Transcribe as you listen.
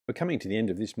We're coming to the end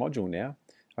of this module now.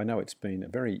 I know it's been a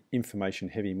very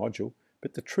information-heavy module,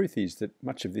 but the truth is that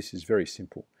much of this is very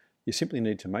simple. You simply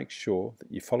need to make sure that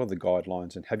you follow the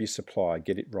guidelines and have your supplier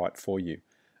get it right for you.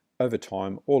 Over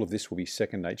time, all of this will be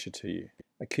second nature to you.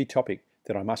 A key topic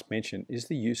that I must mention is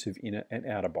the use of inner and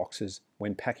outer boxes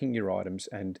when packing your items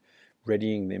and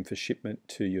readying them for shipment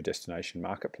to your destination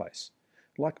marketplace.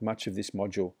 Like much of this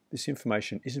module, this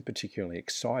information isn't particularly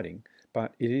exciting,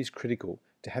 but it is critical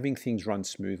to having things run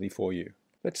smoothly for you.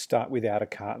 Let's start with outer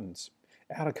cartons.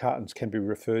 Outer cartons can be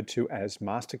referred to as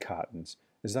master cartons,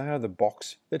 as they are the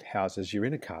box that houses your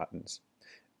inner cartons.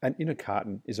 An inner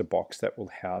carton is a box that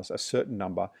will house a certain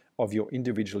number of your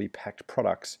individually packed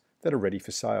products that are ready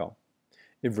for sale.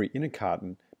 Every inner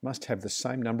carton must have the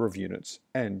same number of units,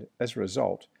 and as a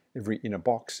result, every inner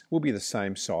box will be the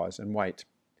same size and weight.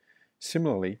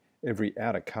 Similarly, every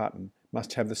outer carton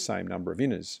must have the same number of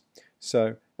inners.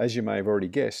 So, as you may have already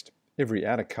guessed, every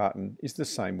outer carton is the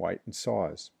same weight and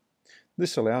size.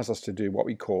 This allows us to do what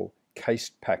we call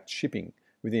case-packed shipping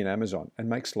within Amazon and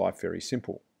makes life very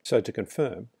simple. So to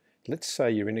confirm, let's say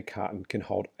your inner carton can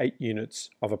hold 8 units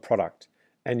of a product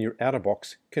and your outer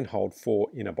box can hold 4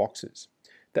 inner boxes.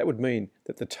 That would mean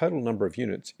that the total number of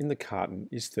units in the carton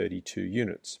is 32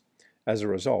 units. As a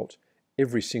result,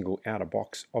 every single outer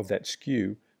box of that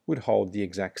SKU would hold the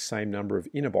exact same number of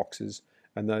inner boxes,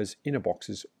 and those inner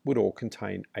boxes would all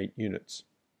contain 8 units.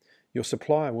 Your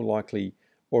supplier will likely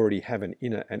already have an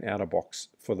inner and outer box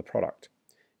for the product.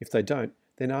 If they don't,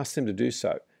 then ask them to do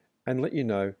so and let you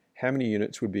know how many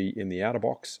units would be in the outer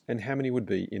box and how many would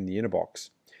be in the inner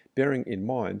box, bearing in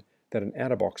mind that an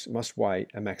outer box must weigh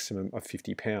a maximum of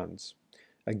 50 pounds.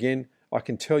 Again, I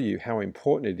can tell you how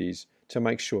important it is to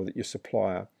make sure that your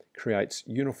supplier creates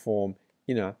uniform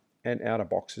inner and outer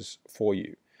boxes for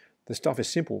you. The stuff is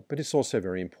simple, but it's also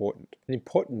very important. An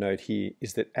important note here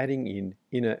is that adding in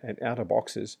inner and outer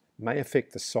boxes may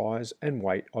affect the size and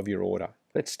weight of your order.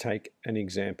 Let's take an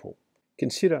example.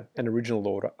 Consider an original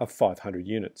order of 500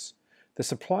 units. The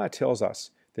supplier tells us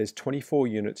there's 24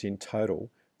 units in total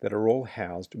that are all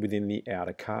housed within the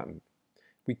outer carton.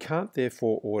 We can't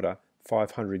therefore order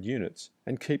 500 units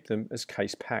and keep them as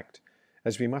case packed,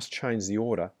 as we must change the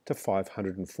order to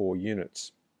 504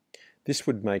 units. This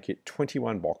would make it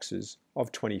 21 boxes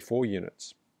of 24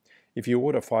 units. If you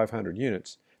order 500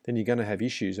 units, then you're going to have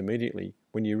issues immediately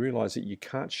when you realize that you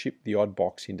can't ship the odd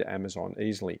box into Amazon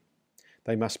easily.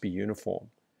 They must be uniform.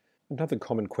 Another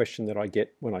common question that I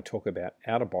get when I talk about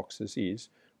outer boxes is,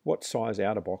 what size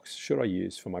outer box should I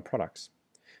use for my products?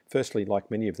 Firstly,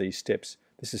 like many of these steps,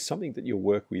 this is something that you'll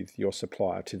work with your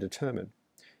supplier to determine.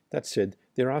 That said,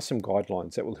 there are some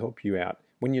guidelines that will help you out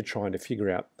when you're trying to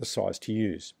figure out the size to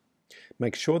use.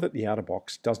 Make sure that the outer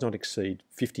box does not exceed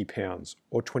 50 pounds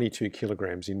or 22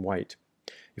 kilograms in weight.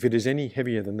 If it is any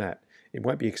heavier than that, it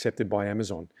won't be accepted by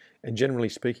Amazon, and generally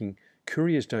speaking,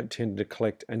 couriers don't tend to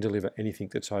collect and deliver anything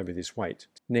that's over this weight.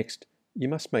 Next, you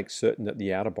must make certain that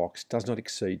the outer box does not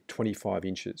exceed 25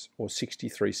 inches or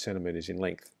 63 centimeters in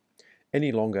length.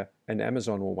 Any longer, and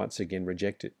Amazon will once again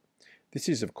reject it. This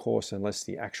is, of course, unless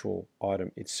the actual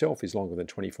item itself is longer than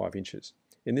 25 inches.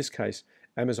 In this case,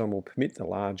 Amazon will permit the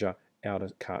larger outer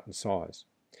carton size.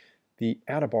 The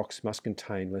outer box must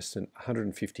contain less than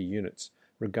 150 units,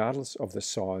 regardless of the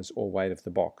size or weight of the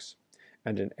box,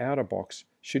 and an outer box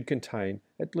should contain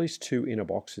at least 2 inner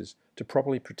boxes to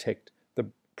properly protect the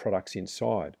products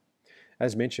inside.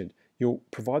 As mentioned, you'll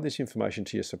provide this information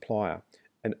to your supplier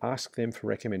and ask them for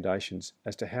recommendations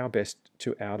as to how best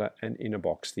to outer and inner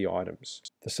box the items.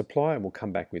 The supplier will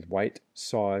come back with weight,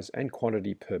 size, and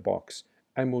quantity per box,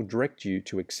 and will direct you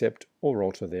to accept or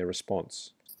alter their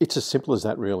response. It's as simple as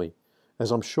that, really. As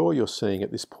I'm sure you're seeing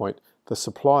at this point, the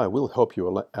supplier will help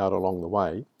you out along the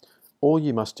way. All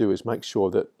you must do is make sure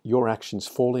that your actions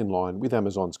fall in line with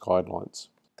Amazon's guidelines.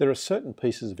 There are certain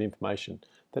pieces of information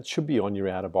that should be on your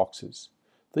outer boxes.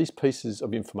 These pieces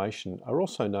of information are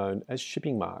also known as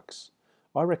shipping marks.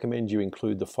 I recommend you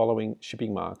include the following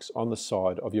shipping marks on the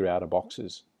side of your outer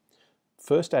boxes.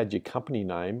 First, add your company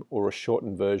name or a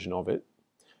shortened version of it.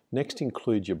 Next,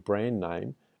 include your brand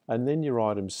name and then your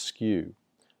item's SKU.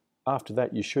 After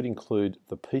that, you should include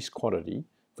the piece quantity.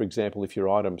 For example, if your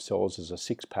item sells as a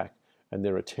 6-pack and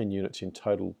there are 10 units in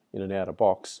total in an outer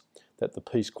box, that the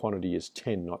piece quantity is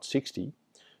 10, not 60.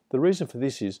 The reason for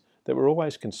this is that we're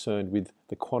always concerned with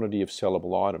the quantity of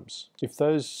sellable items. If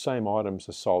those same items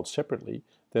are sold separately,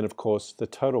 then of course the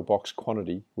total box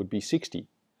quantity would be 60.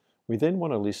 We then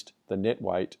want to list the net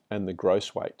weight and the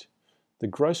gross weight. The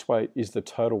gross weight is the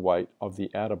total weight of the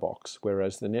outer box,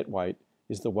 whereas the net weight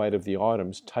is the weight of the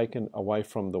items taken away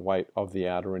from the weight of the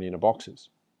outer and inner boxes.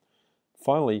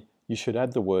 Finally, you should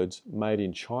add the words "Made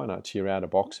in China" to your outer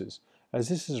boxes, as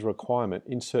this is a requirement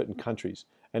in certain countries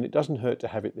and it doesn't hurt to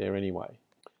have it there anyway.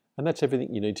 And that's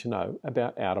everything you need to know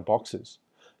about outer boxes.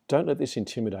 Don't let this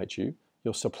intimidate you.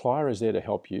 Your supplier is there to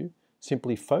help you.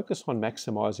 Simply focus on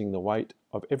maximising the weight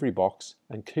of every box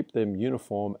and keep them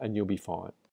uniform and you'll be fine.